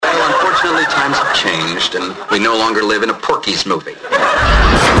times have changed, and we no longer live in a Porky's movie.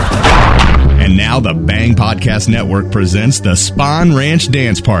 And now the Bang Podcast Network presents the Spawn Ranch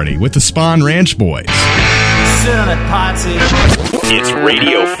Dance Party with the Spawn Ranch Boys. It's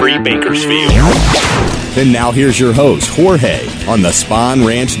Radio Free Bakersfield. And now here's your host, Jorge, on the Spawn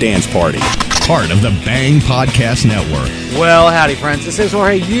Ranch Dance Party, part of the Bang Podcast Network. Well, howdy, friends. This is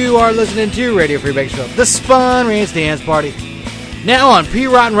Jorge. You are listening to Radio Free Bakersfield, the Spawn Ranch Dance Party. Now on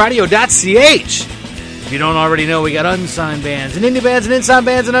prottenradio.ch. If you don't already know, we got unsigned bands and indie bands and inside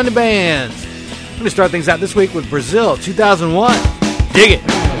bands and under bands. I'm going to start things out this week with Brazil, 2001. Dig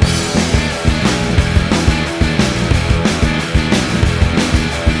it.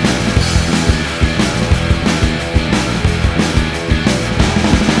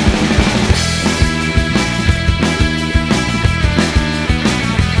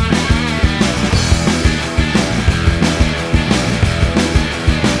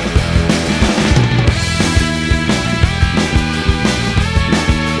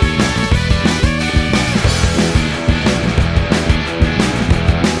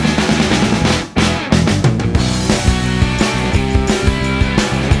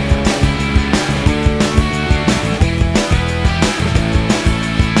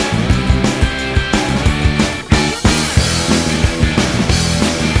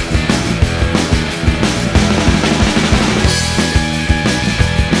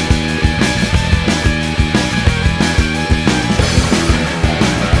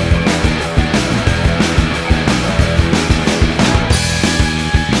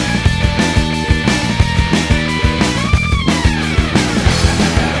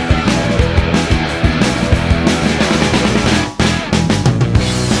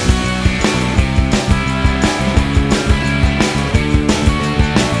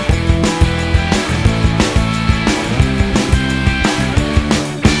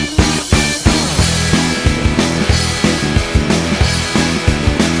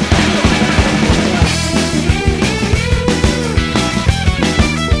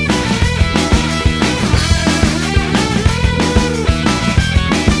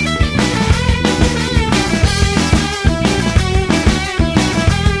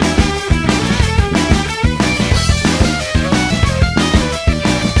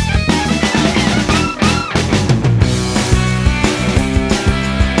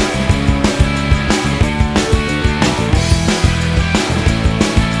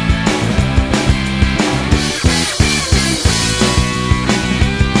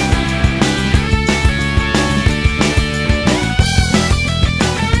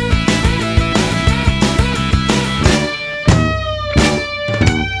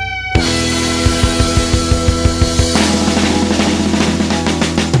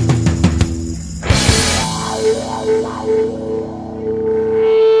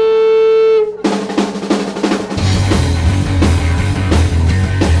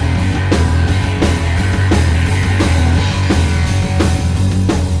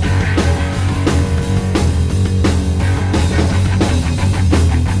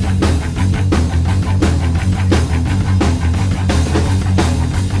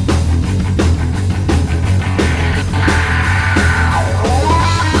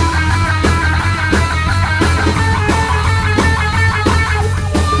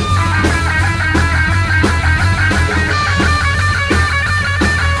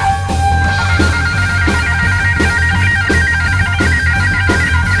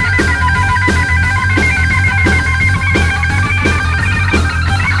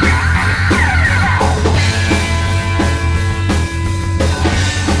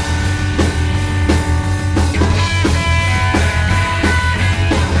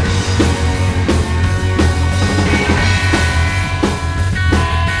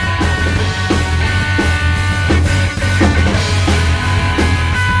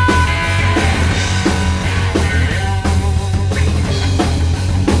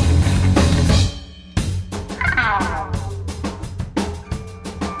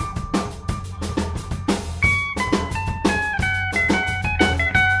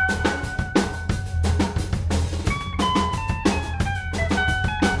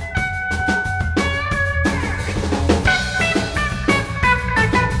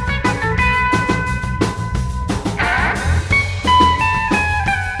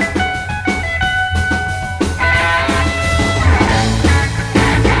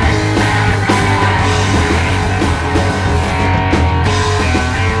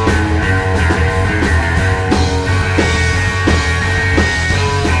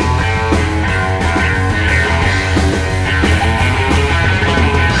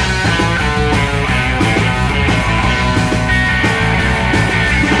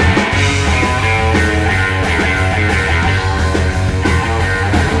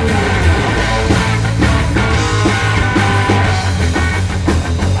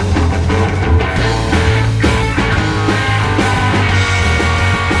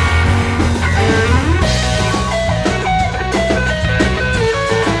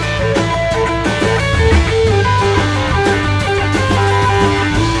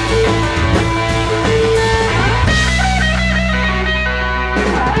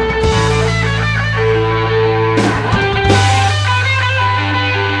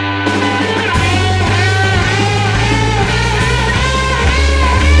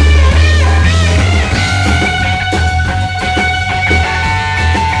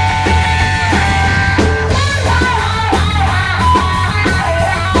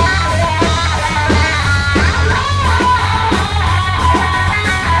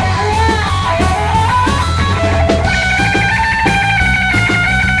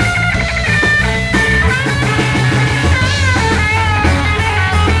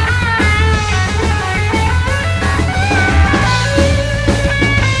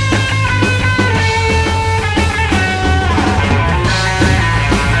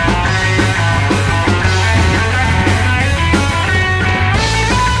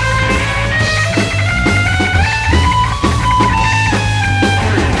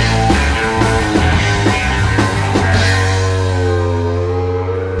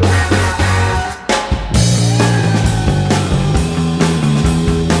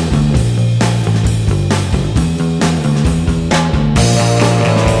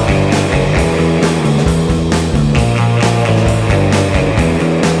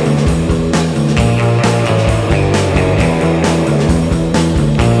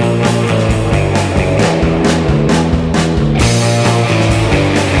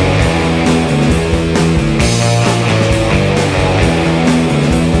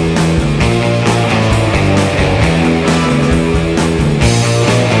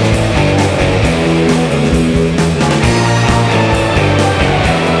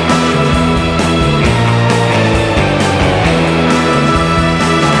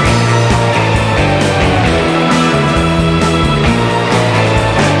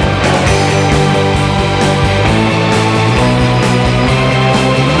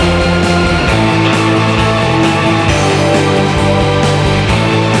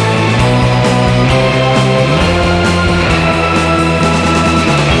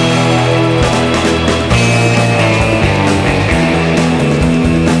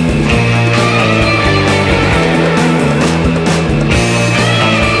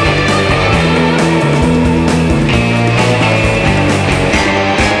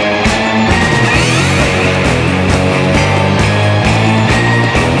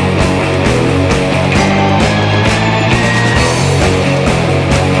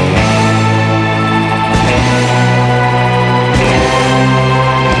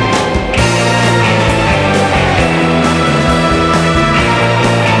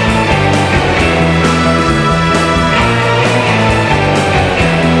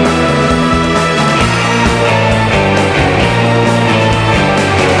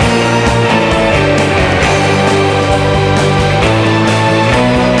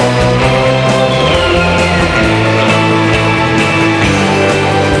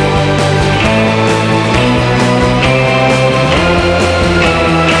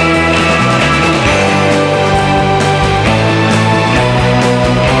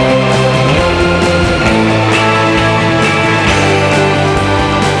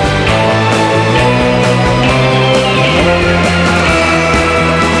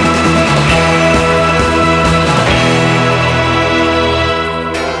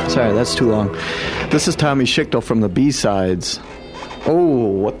 That's too long. This is Tommy Schichtel from the B-Sides. Oh,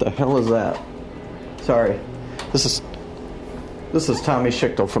 what the hell is that? Sorry. This is Tommy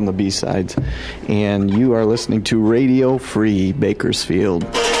Schichtel from the B-Sides, and you are listening to Radio Free Bakersfield.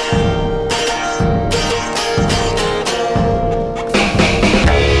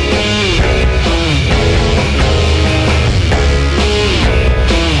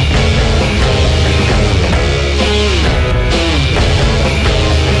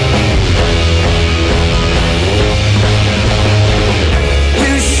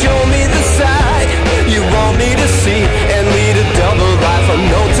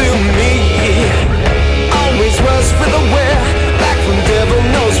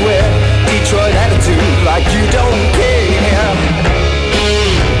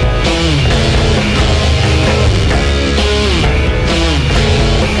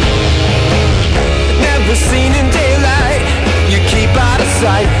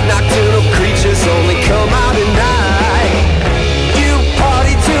 Nocturnal creatures only come out at night. You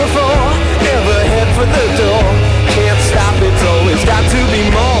party till 4, never head for the door. Can't stop, it's always got to be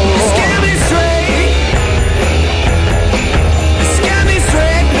more. You scare me straight. You scare me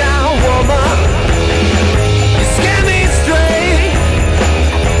straight now, woman. You scare me straight.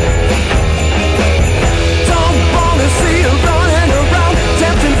 Don't wanna see you running around,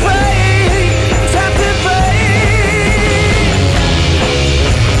 tempting fate, tempting fate.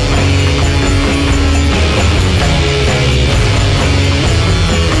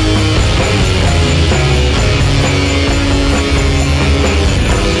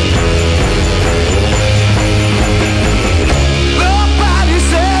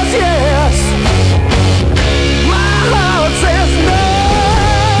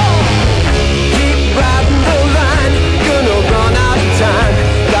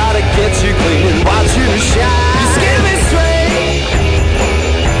 You clean and watch you shine. You scare me straight.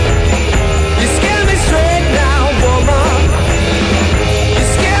 You scare me straight now, woman. You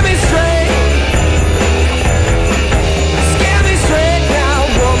scare me straight. You scare me straight now,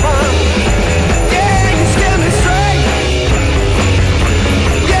 woman. Yeah, you scare me straight.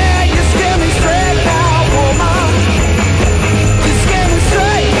 Yeah, you scare me straight now, woman. You scare me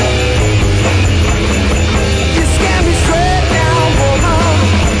straight. You scare me straight now, woman.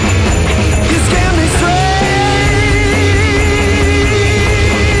 You scare me straight.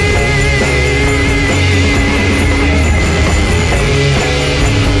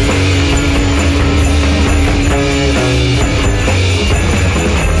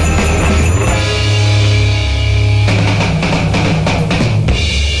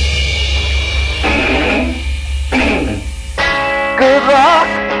 Good luck.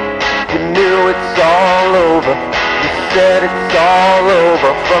 You knew it's all over. You said it's all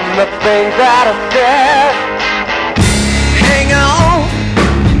over from the things that I said. Hang on.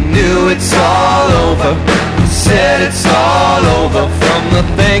 You knew it's all over. You said it's all over from the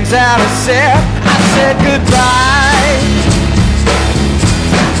things that I said. I said goodbye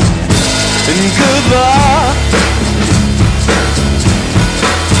and good luck.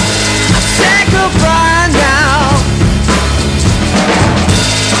 I said goodbye now.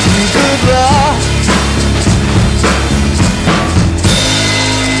 Good luck.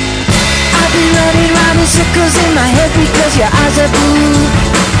 I've been running round in circles in my head because your eyes are blue.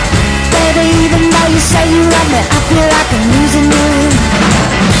 Baby, even though you say you love me, I feel like I'm losing you.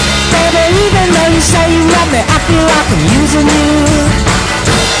 Baby, even though you say you love me, I feel like I'm using you.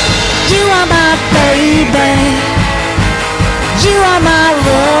 You are my baby. You are my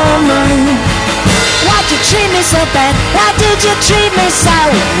woman. Why'd you treat me so bad? Why did you treat me so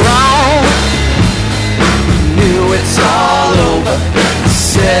wrong? Knew it's all over.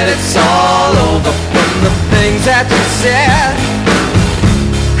 Said it's all over from the things that you said.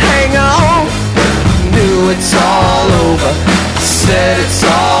 Hang on. Knew it's all over. Said it's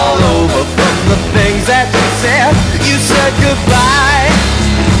all over from the things that you said. You said goodbye.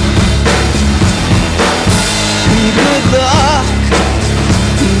 Good luck.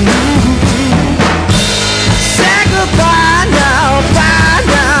 Say goodbye now, bye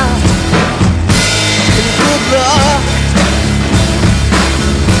now. Good luck.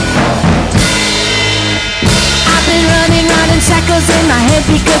 I've been running round in circles in my head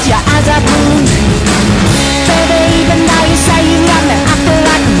because your eyes are blue. Baby, even though you say you love me, I feel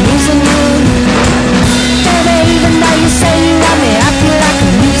like I'm losing you. Baby, even though you say you love me, I feel like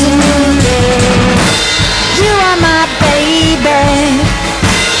I'm losing you. You are my baby,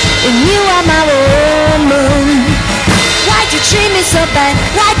 and you are my woman. Why'd you treat me so bad?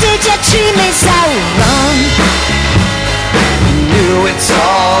 Why did you treat me so wrong? Knew it's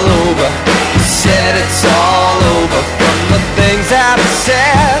all over. Said it's all over from the things that I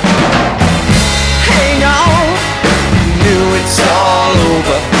said.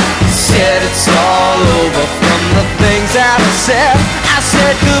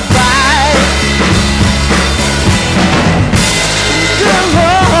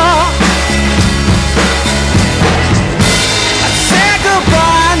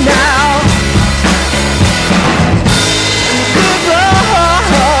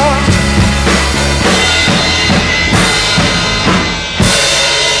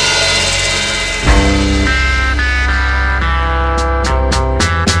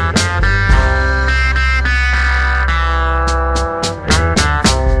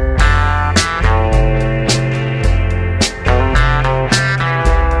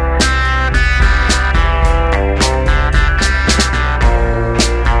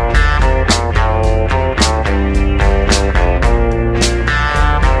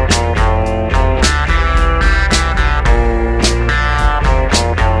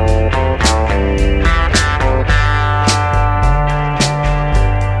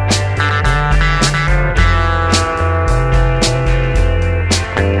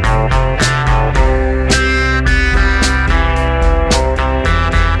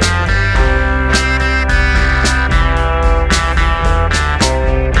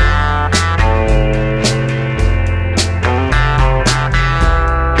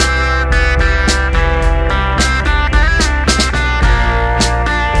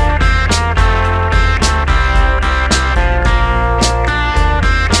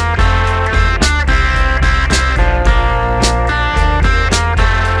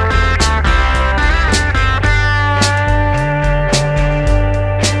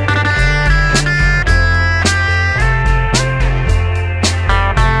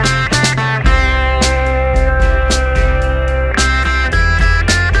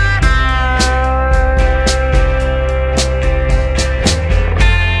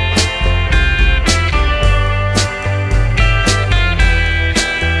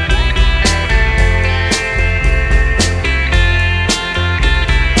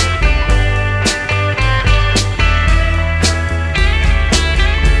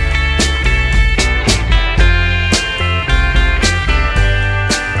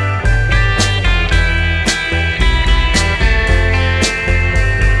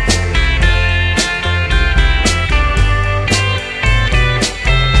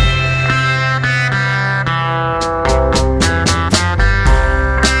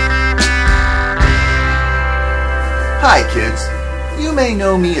 You may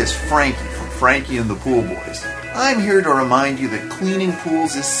know me as Frankie from Frankie and the Pool Boys. I'm here to remind you that cleaning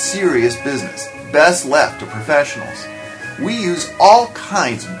pools is serious business, best left to professionals. We use all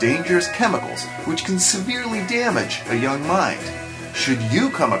kinds of dangerous chemicals which can severely damage a young mind. Should you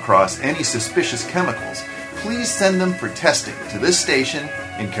come across any suspicious chemicals, please send them for testing to this station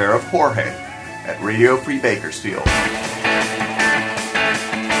in care of Jorge at Radio Free Bakersfield.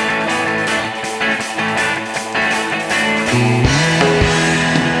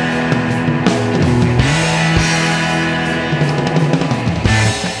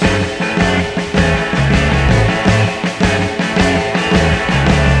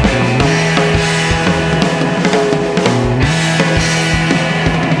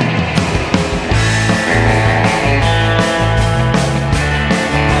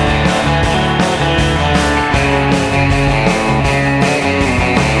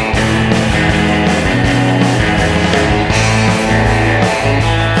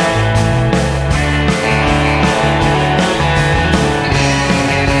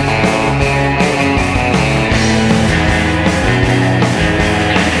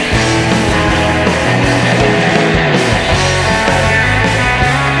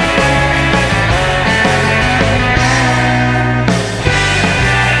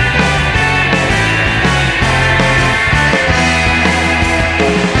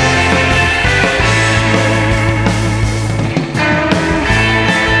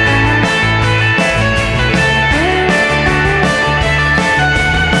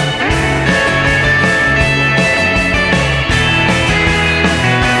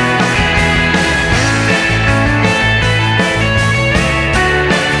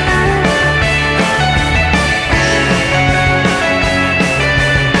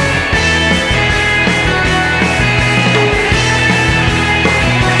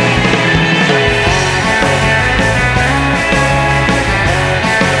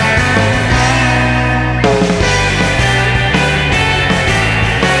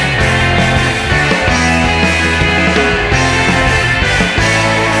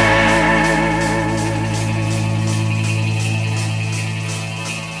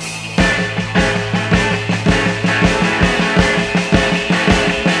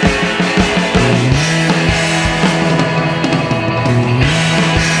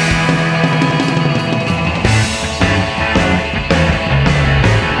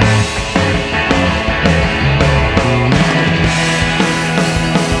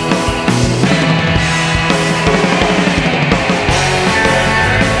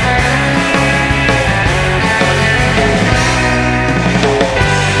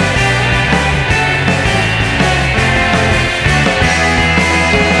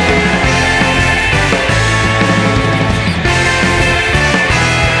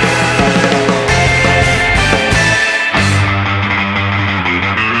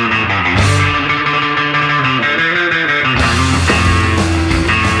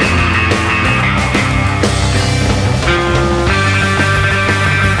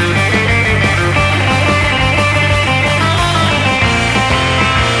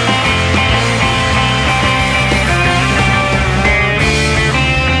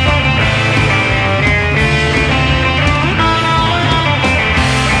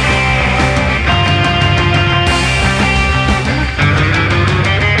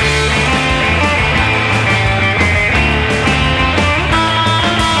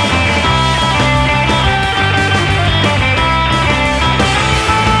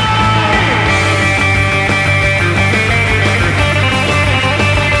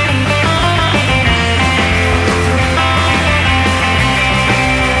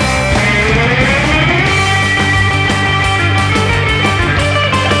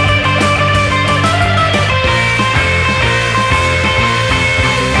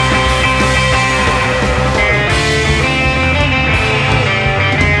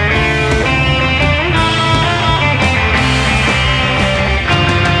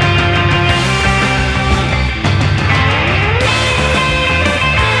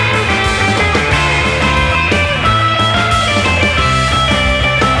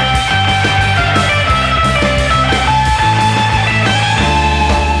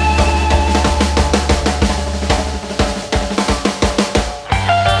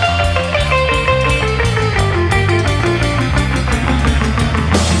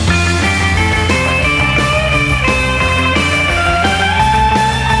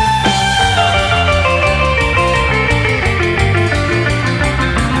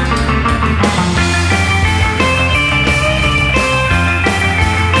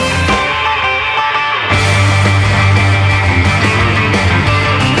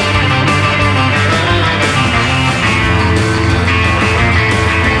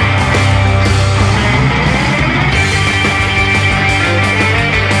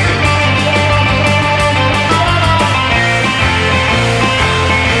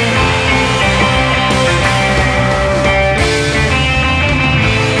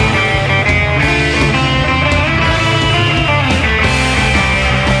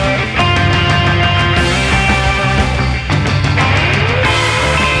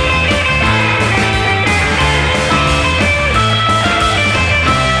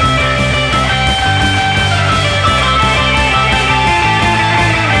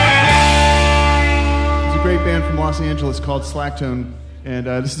 called Slack Tone, and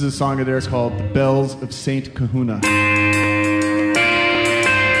this is a song of theirs called The Bells of Saint Kahuna.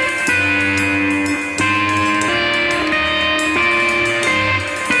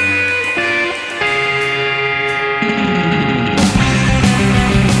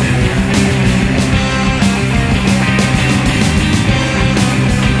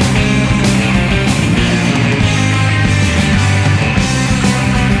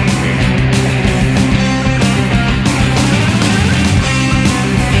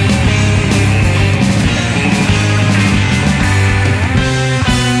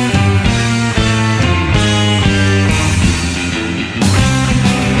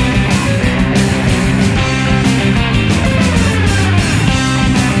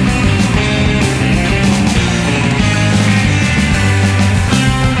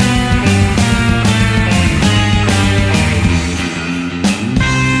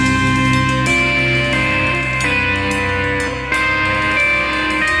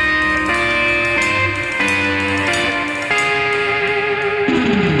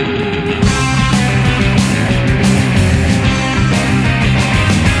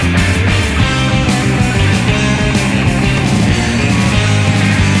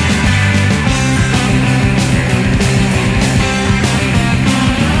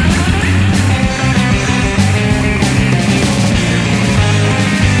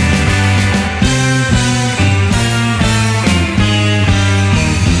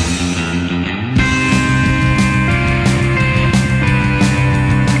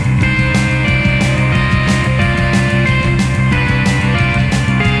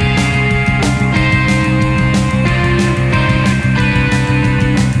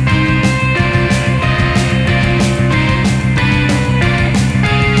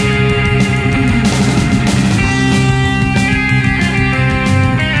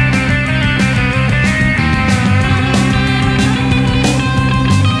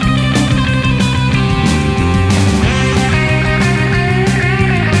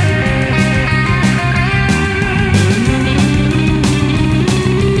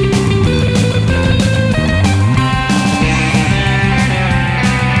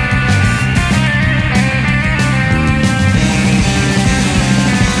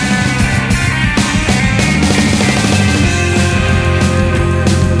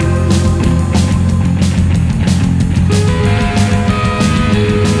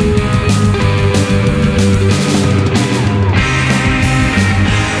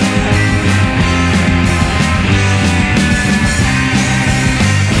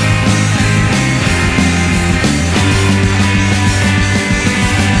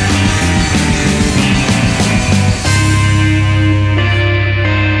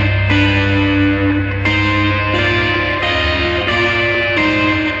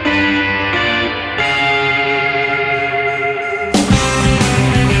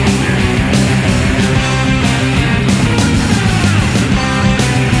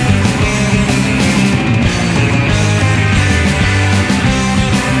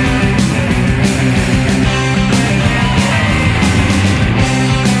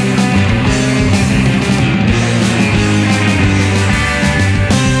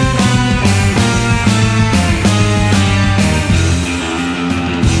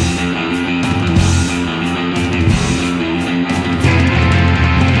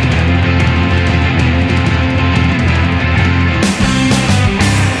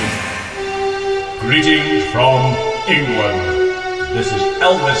 Greetings from England. This is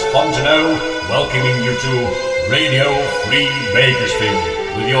Elvis Fontenot welcoming you to Radio Free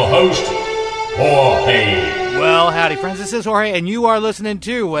Bakersfield with your host, Jorge. Well, howdy, friends. This is Jorge, and you are listening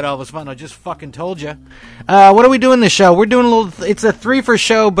to what Elvis Fontenot just fucking told you. What are we doing this show? We're doing a little. It's a three-for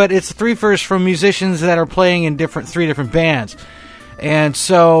show, but it's three-fers from musicians that are playing in three different bands. And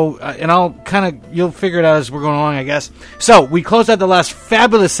so, and I'll you'll figure it out as we're going along, I guess. So, we closed out the last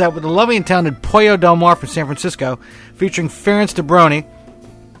fabulous set with the lovely and talented Pollo Del Mar from San Francisco, featuring Ferenc Dobroni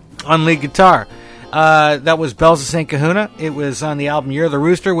on lead guitar. That was Bells of St. Kahuna. It was on the album You're the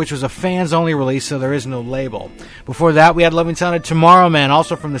Rooster, which was a fans-only release, so there is no label. Before that, we had lovely and talented Tomorrow Man,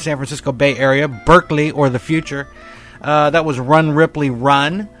 also from the San Francisco Bay Area, Berkeley, or the Future. That was Run Ripley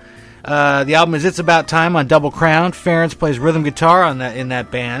Run. The album is It's About Time on Double Crown. Ferenc plays rhythm guitar in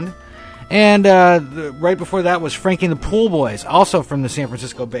that band. And right before that was Frankie and the Pool Boys, also from the San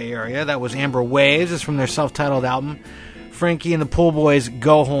Francisco Bay Area. That was Amber Waves. It's from their self-titled album, Frankie and the Pool Boys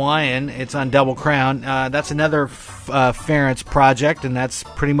Go Hawaiian. It's on Double Crown. That's another Ferenc project, and that's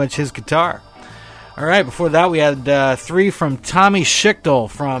pretty much his guitar. All right, before that we had three from Tommy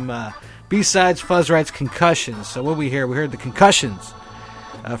Schichtel from B-Sides, Fuzz Rights, Concussions. So what did we hear? We heard the Concussions.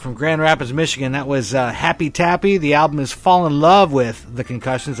 from Grand Rapids, Michigan. That was Happy Tappy. The album is Fall in Love with the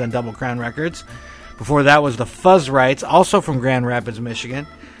Concussions on Double Crown Records. Before that was the Fuzz Rights, also from Grand Rapids, Michigan.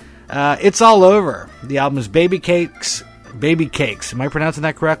 It's All Over. The album is Baby Cakes. Baby Cakes. Am I pronouncing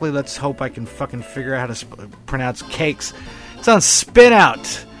that correctly? Let's hope I can fucking figure out how to pronounce cakes. It's on Spin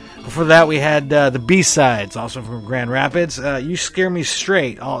Out. Before that, we had the B-Sides, also from Grand Rapids. You Scare Me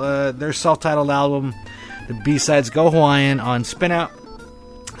Straight, their self-titled album. The B-Sides Go Hawaiian on Spin Out.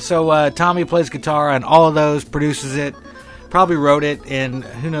 So Tommy plays guitar on all of those, produces it, probably wrote it, and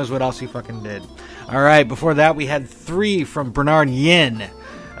who knows what else he fucking did. All right, before that, we had 3 from Bernard Yin.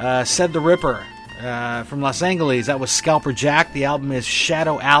 Said the Ripper. From Los Angeles, that was Scalper Jack. The album is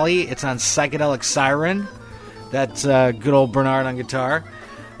Shadow Alley. It's on Psychedelic Siren. That's good old Bernard on guitar.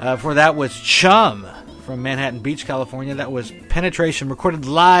 Before that was Chum from Manhattan Beach, California. That was Penetration, recorded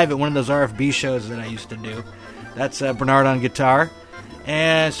live at one of those RFB shows that I used to do. That's Bernard on guitar.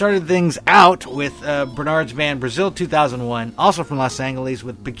 And started things out with Bernard's band Brazil 2001, also from Los Angeles,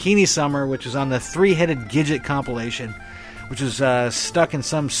 with Bikini Summer, which is on the Three-Headed Gidget compilation, which is stuck in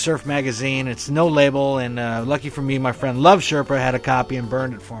some surf magazine. It's no label, and lucky for me, my friend Love Sherpa had a copy and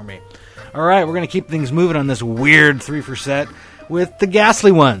burned it for me. All right, we're going to keep things moving on this weird 3 for set with the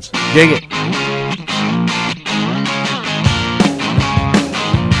Ghastly Ones. Dig it.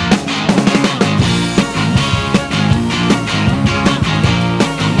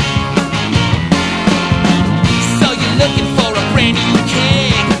 So you're looking for a brand new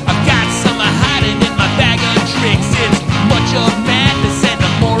king. I've got some hiding in my bag of tricks. It's much of madness and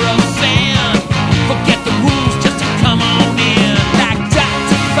more of sand. Forget the rules just to come on in. Like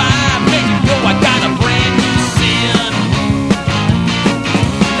Dr. Five, man, you know I got a brand new sin.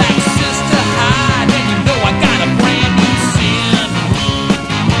 Like Sister Hyde, man, you know I got a brand new sin.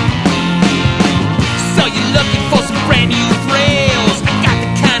 So you're looking for some brand new thrills. I got the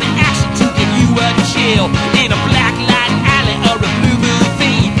kind of action to give you a chill. In a black light alley or a blue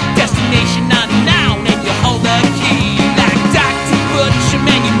movie. Destination unknown and you hold the key. Like Dr. Butcher,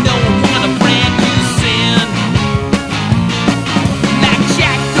 man, you know I want a brand new sin. Like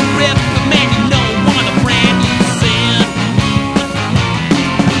Jack the Ripper, man, you know I want a brand new sin.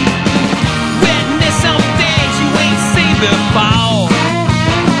 Witness some things you ain't seen before.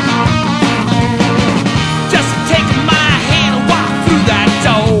 Just take my hand and walk through that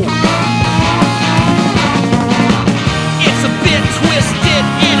door. It's a bit twisted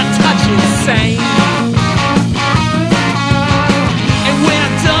and a touch insane. And when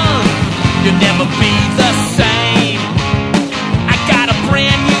I'm done, you'll never be the same. I got a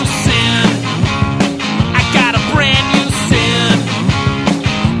brand new sin. I got a brand new sin.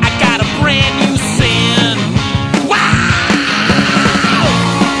 I got a brand new sin. Wow!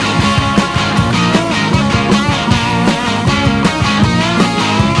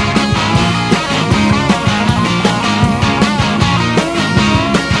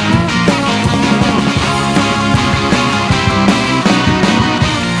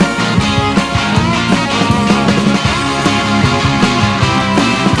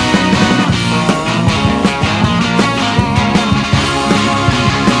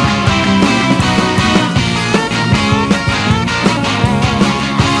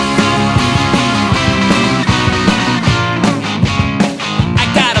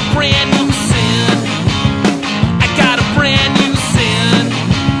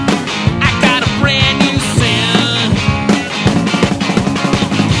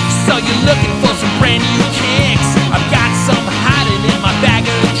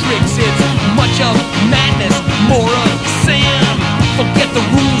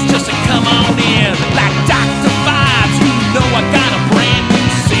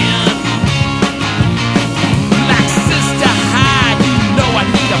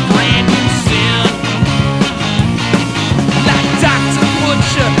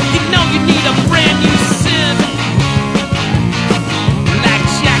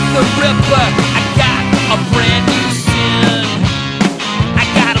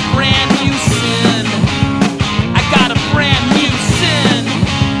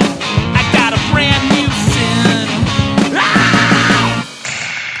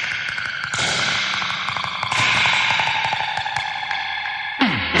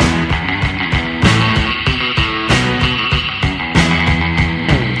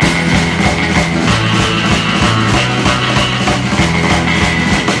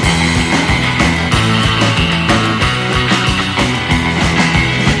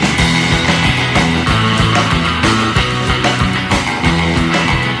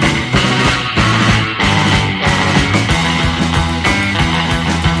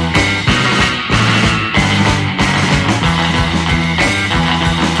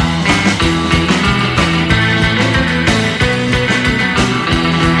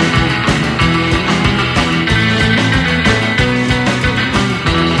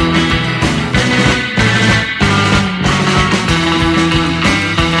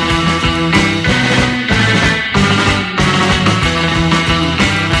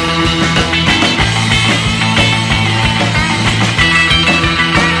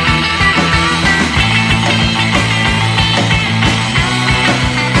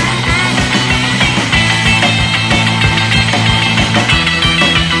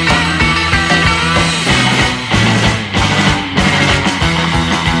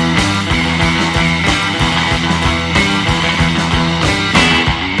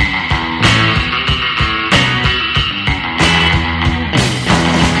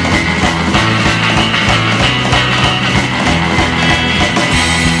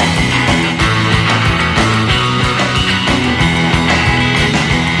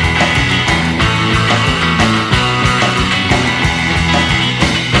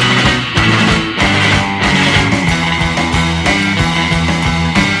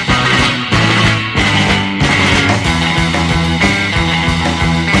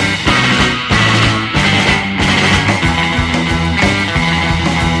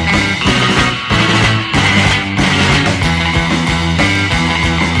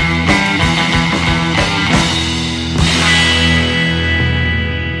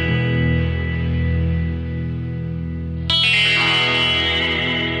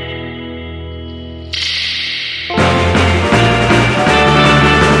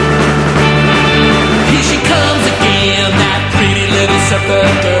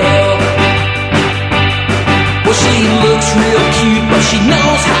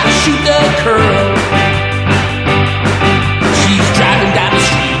 trying to shoot the curl. She's driving down the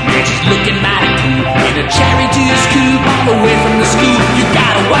street and she's looking mighty cool in a cherry juice coupe all the way from the school. You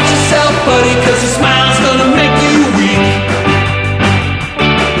gotta watch yourself, buddy, cause a smile's gonna make you weak.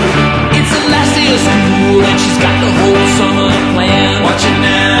 It's the last day of school and she's got the whole summer planned. Watch it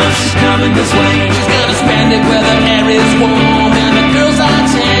now, she's coming this way. She's gonna spend it where the air is warm and the girls are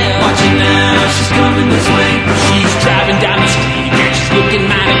tan. Watch it now, she's coming this way. She's driving down the street and she's looking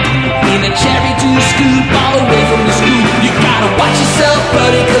mighty cool in a cherry juice coupe all the way from the school. You gotta watch yourself,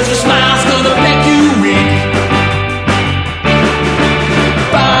 buddy, cause her smile's gonna make you weak.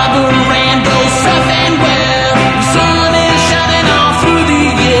 Barbara Rand goes surfing well. The sun is shining all through the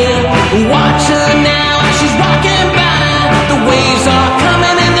year. Watch her now as she's walking by. The waves are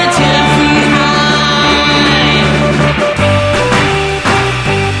coming and they're 10 feet high.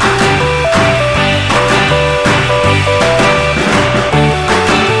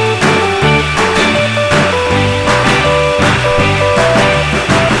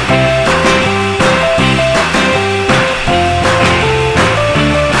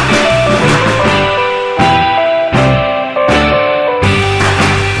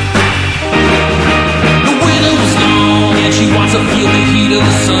 The winter was long and she wants to feel the heat of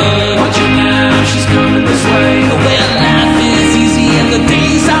the sun. Watch her now, she's coming this way. Where life is easy and the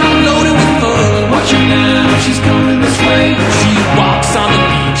days are loaded with fun. Watch her now, she's coming this way. She walks on the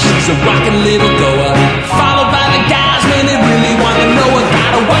beach, she's a rockin' little goer. Followed by the guys when they really want to know her.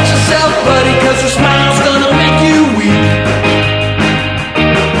 Gotta watch yourself, buddy, cause her smile's gonna make you weak.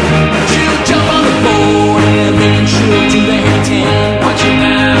 She'll jump on the board and then she'll do the hand tan. Watch her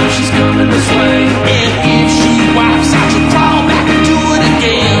now, she's coming this way. And if she wipes out, she'll crawl back and do it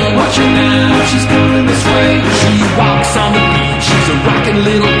again. Watch her now, she's coming this way. She walks on the beach, she's a rockin'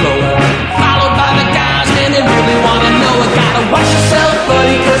 little goer. Followed by the guys when they really want to know her. Gotta watch yourself,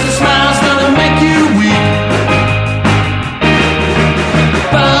 buddy, cause the smile's gonna make you weak.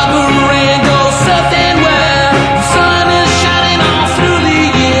 Barbara Rand goes surfing well. The sun is shining all through the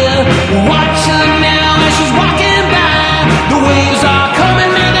year. Watch her now as she's walking by. The waves are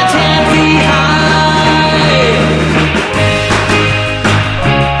coming and they're 10 feet high.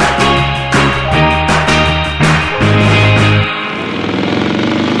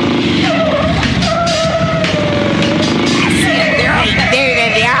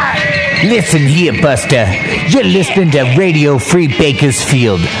 Listen here, Buster. You're listening to Radio Free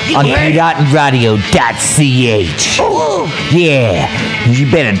Bakersfield on piratenradio.ch. Yeah, you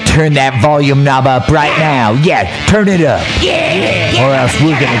better turn that volume knob up right now. Yeah, turn it up. Or else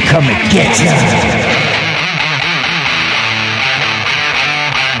we're gonna come and get you.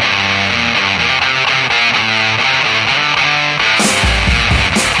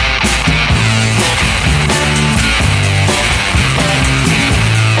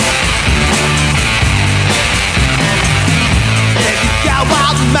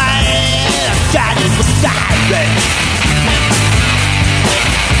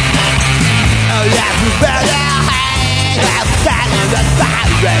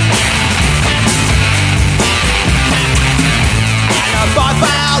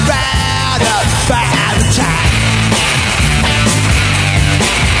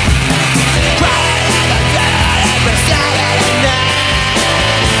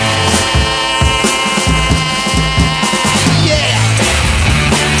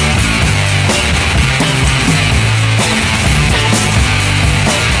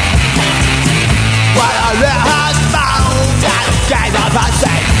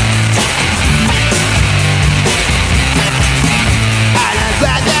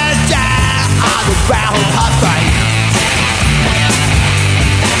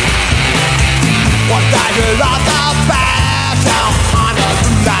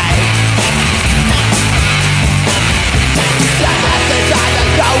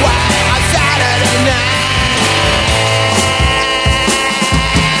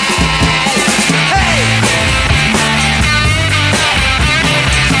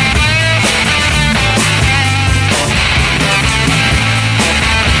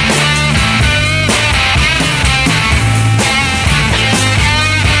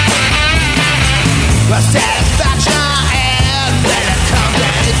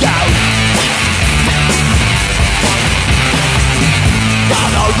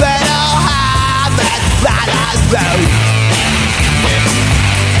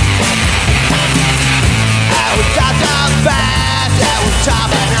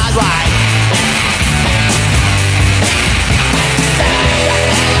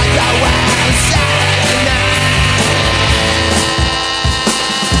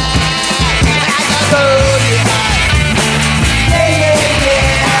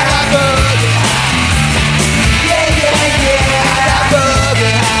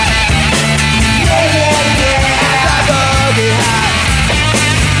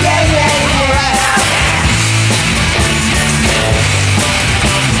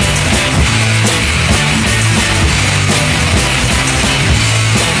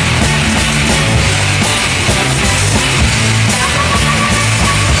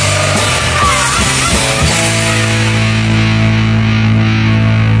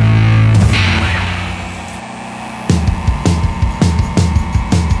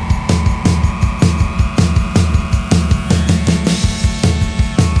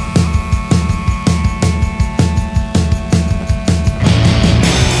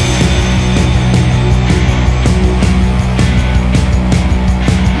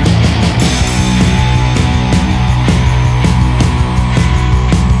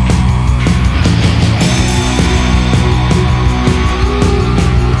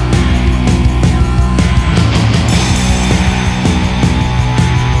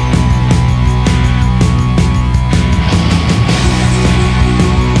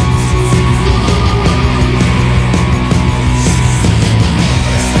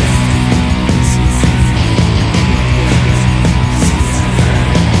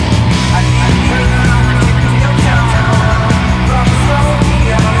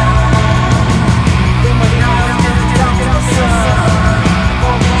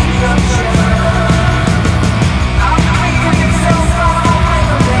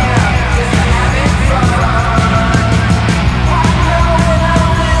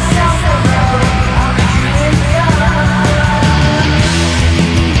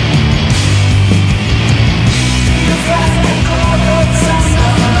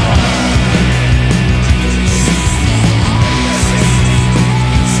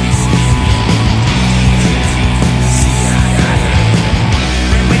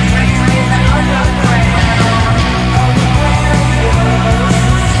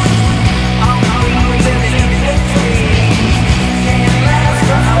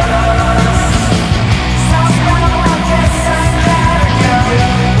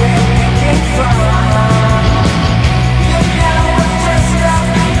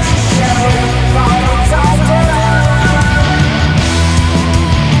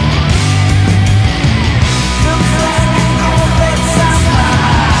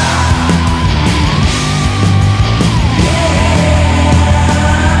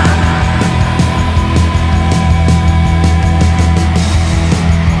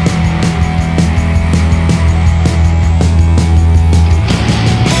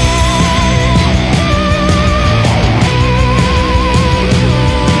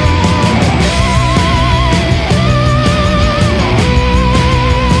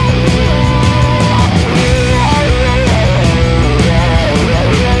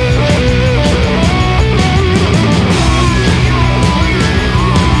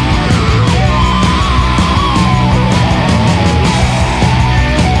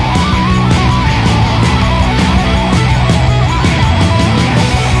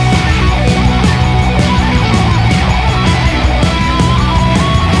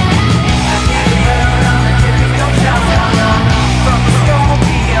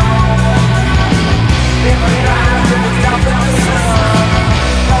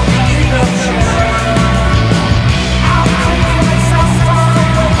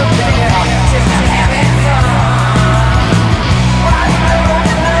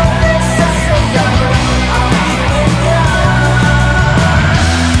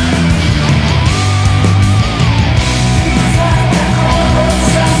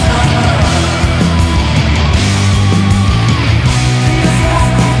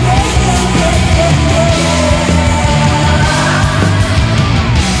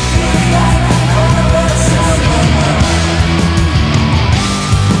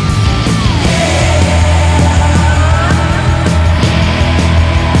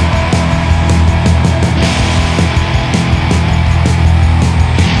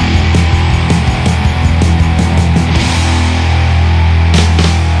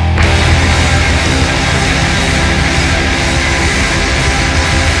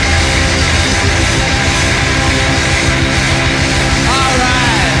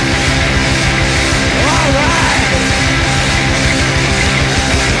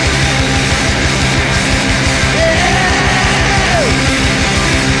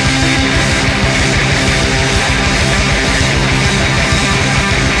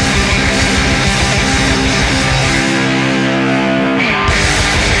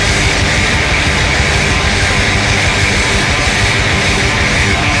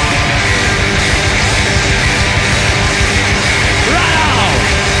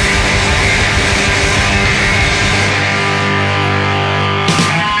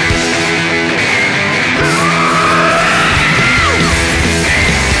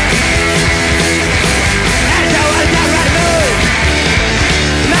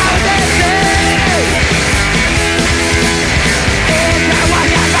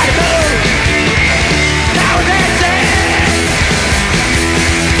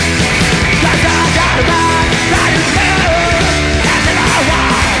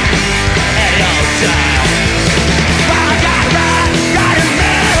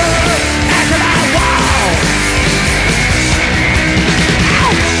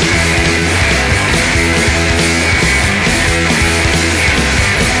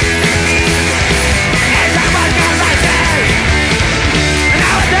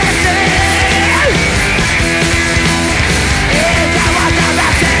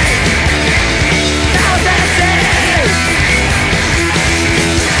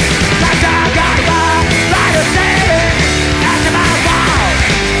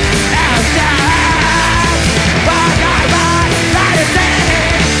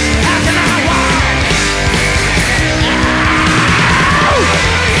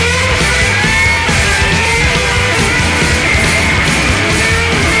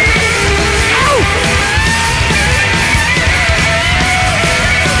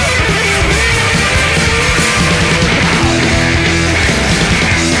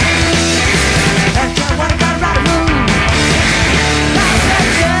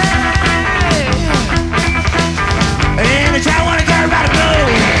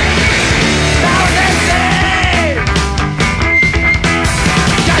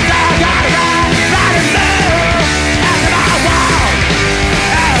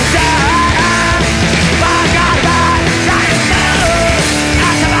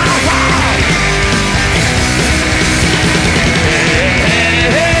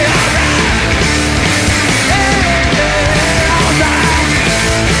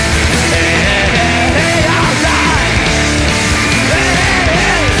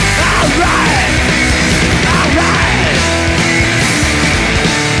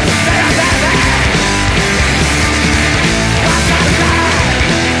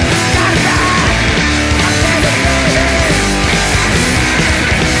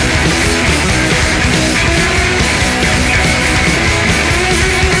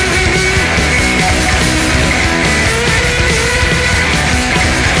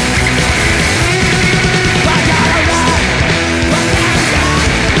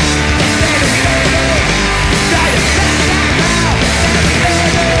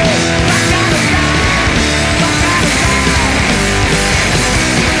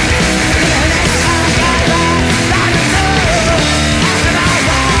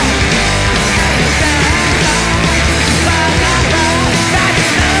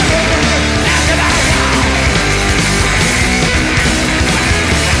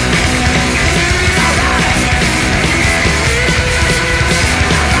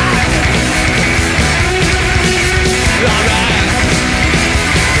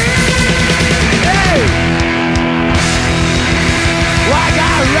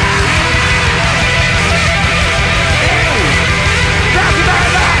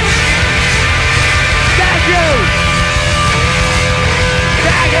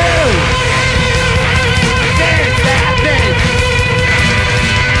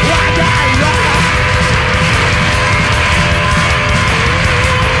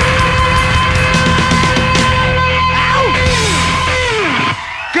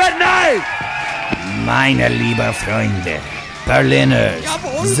 Meine liebe Freunde, Berliners,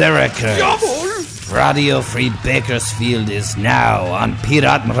 Zurichers, Radio Free Bakersfield is now on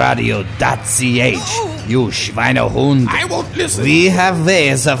piratenradio.ch. You Schweinehund. I won't listen. We have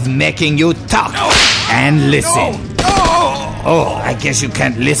ways of making you talk and listen. Oh, I guess you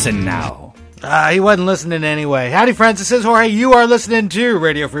can't listen now. He wasn't listening anyway. Howdy, friends. This is Jorge. You are listening to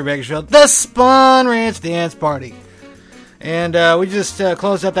Radio Free Bakersfield, the Spawn Ranch Dance Party. And we just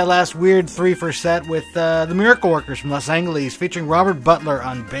closed out that last weird 3 for set with the Miracle Workers from Los Angeles, featuring Robert Butler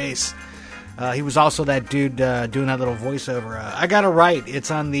on bass. He was also that dude doing that little voiceover. I Got It Right. It's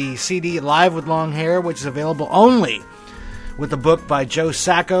on the CD Live with Long Hair, which is available only with a book by Joe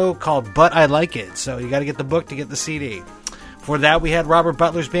Sacco called But I Like It. So you got to get the book to get the CD. For that, we had Robert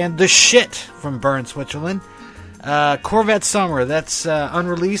Butler's band The Shit from Bern, Switzerland. Corvette Summer, that's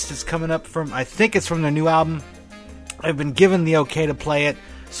unreleased. It's coming up from, I think it's from their new album. I've been given the okay to play it,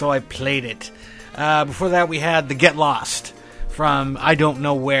 so I played it. Before that, we had The Get Lost from I Don't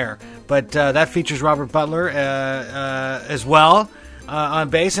Know Where. But that features Robert Butler as well on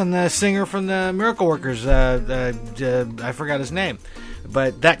bass, and the singer from the Miracle Workers, I forgot his name,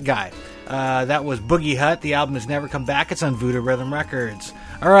 but that guy. That was Boogie Hut. The album has never come back. It's on Voodoo Rhythm Records.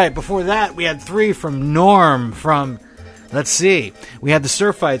 All right, before that, we had 3 from Norm from... Let's see. We had the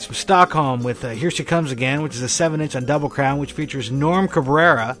Surfites from Stockholm with Here She Comes Again, which is a 7-inch on Double Crown, which features Norm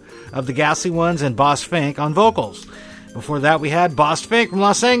Cabrera of the Ghastly Ones and Boss Fink on vocals. Before that, we had Boss Fink from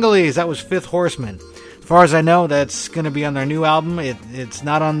Los Angeles. That was Fifth Horseman. As far as I know, that's going to be on their new album. It's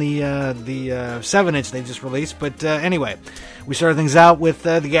not on the 7-inch they just released. But anyway, we started things out with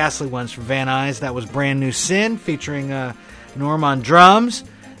the Ghastly Ones from Van Nuys. That was Brand New Sin, featuring Norm on drums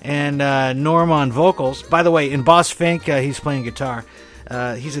and Norm on vocals. By the way, in Boss Fink, he's playing guitar.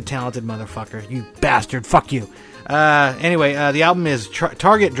 He's a talented motherfucker. You bastard. Fuck you. Anyway, the album is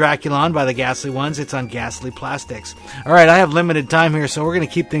Target Draculon by the Ghastly Ones. It's on Ghastly Plastics. All right, I have limited time here, so we're going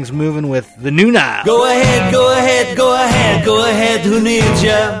to keep things moving with the new Nile. Go ahead, go ahead, go ahead, go ahead, who needs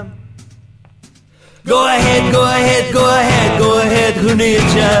ya? Go ahead, go ahead, go ahead, go ahead, who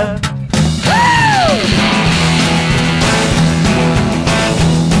needs ya?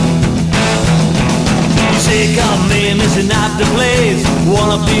 Come in, missing out the place. One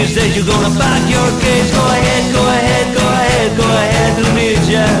of these days you're gonna fight your case. Go ahead, go ahead, go ahead, go ahead, who needs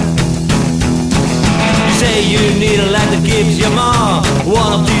ya? You say you need a light that keeps your mom.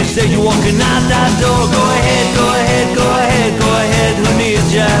 One of these days you're walking out that door. Go ahead, go ahead, go ahead, go ahead, who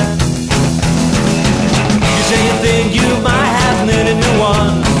needs ya? You say you think you might have needed new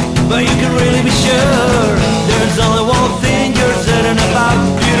one, but you can really be sure there's only one thing you're certain about.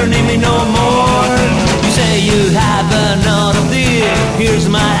 You don't need me no more. Say you have none of this. Here's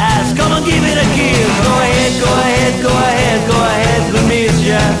my ass, come on, give it a kiss. Go ahead, go ahead, go ahead, go ahead, who needs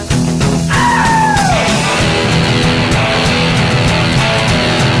ya?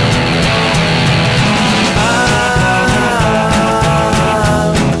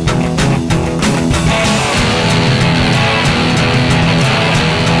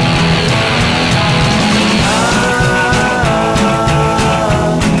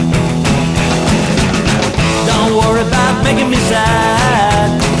 Making me sad.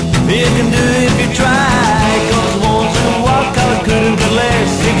 You can do it if you try. Cause once in a while, I couldn't get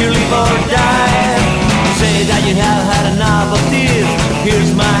less. Take your leave or die. Say that you have had enough of this.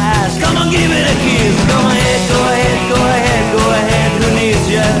 Here's my ass, come on, give it a kiss. Go ahead, go ahead, go ahead, go ahead, who needs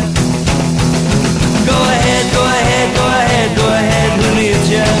ya? Go ahead, go ahead, go ahead, go ahead, who needs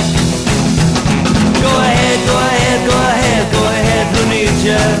ya? Go ahead, go ahead, go ahead, go ahead, who needs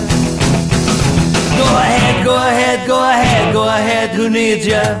ya? Go ahead, go ahead, go ahead, go ahead, who needs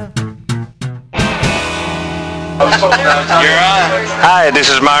ya? You're on. Hi, this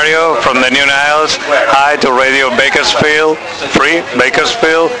is Mario from the New Niles. Hi to Radio Bakersfield, Free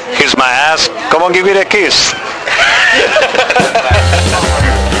Bakersfield. Kiss my ass. Come on, give it a kiss.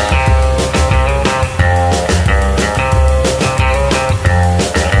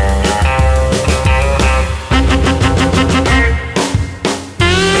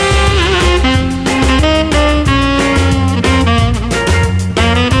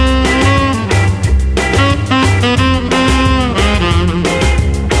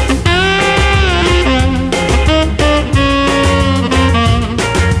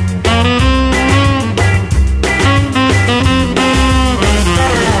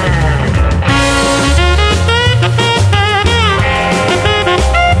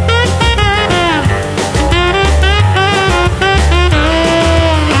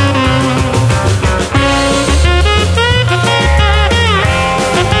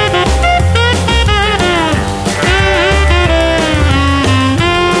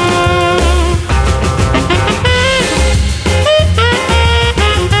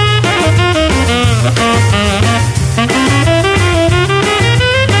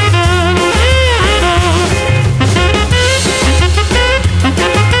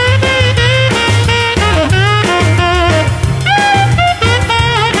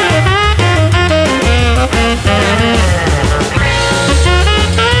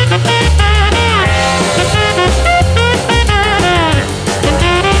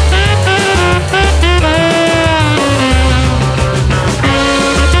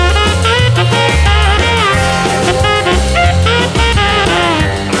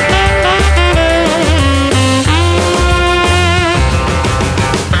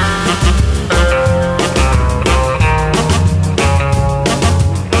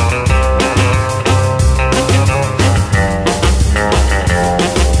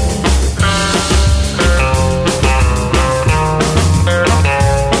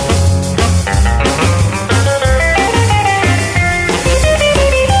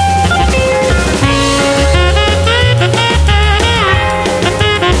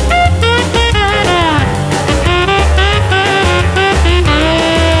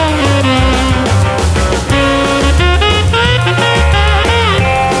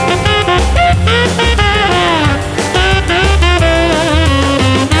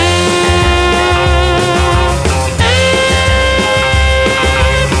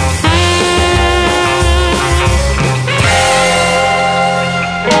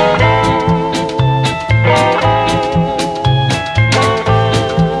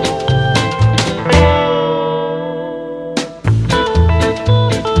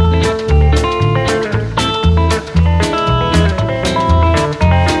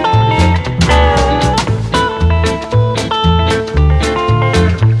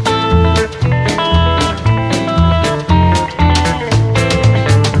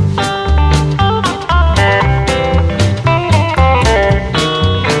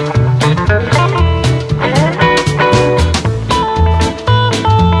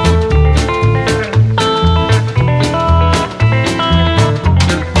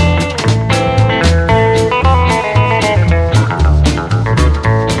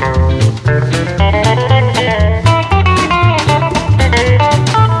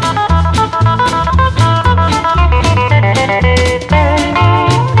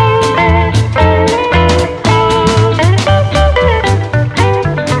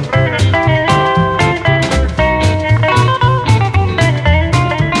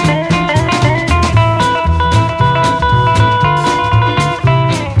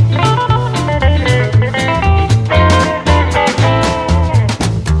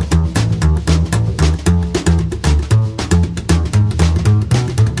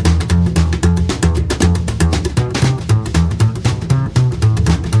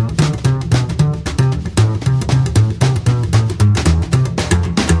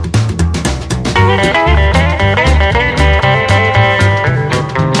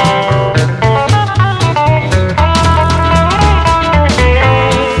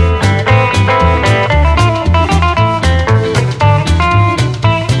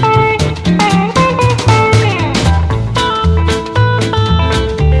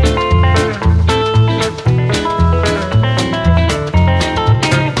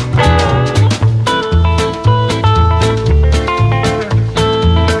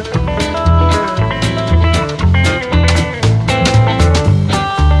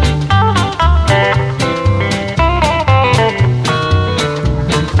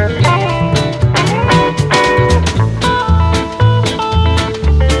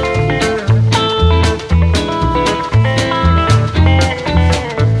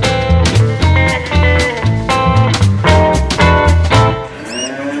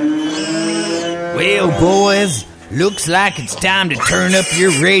 Well, boys, looks like it's time to turn up your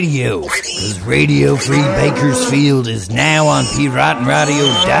radio, because Radio Free Bakersfield is now on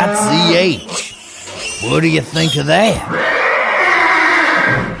PRottenRadio.ch. What do you think of that?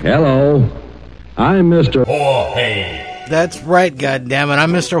 Hello, I'm Mr. Jorge. That's right, goddammit.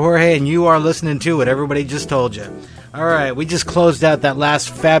 I'm Mr. Jorge, and you are listening to what everybody just told you. All right, we just closed out that last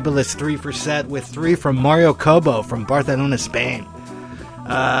fabulous 3 for set with 3 from Mario Cobo from Barcelona, Spain.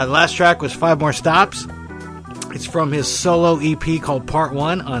 The last track was 5 More Stops. It's from his solo EP called Part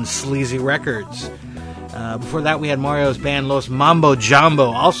 1 on Sleazy Records. Before that, we had Mario's band Los Mambo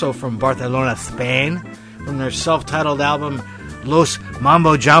Jumbo, also from Barcelona, Spain, from their self-titled album Los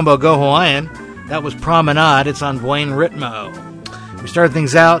Mambo Jumbo Go Hawaiian. That was Promenade. It's on Buen Ritmo. We started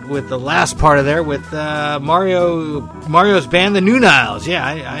things out with the last part of there with Mario's band, the New Niles. Yeah,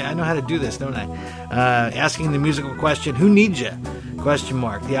 I know how to do this, don't I? Asking the musical question, who needs you? Question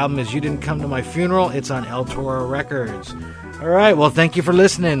mark. The album is You Didn't Come to My Funeral. It's on El Toro Records. All right, well, thank you for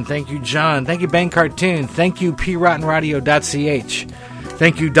listening. Thank you, John. Thank you, Bang Cartoon. Thank you, PRottenRadio.ch.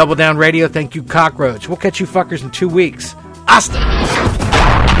 Thank you, Double Down Radio. Thank you, Cockroach. We'll catch you fuckers in 2 weeks. Hasta!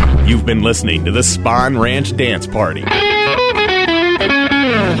 You've been listening to the Spawn Ranch Dance Party. Give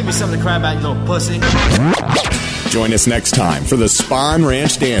me something to cry about, you little pussy. Join us next time for the Spawn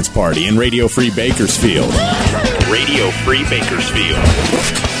Ranch Dance Party in Radio Free Bakersfield. Radio Free Bakersfield.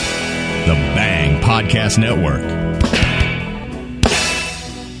 The Bang Podcast Network.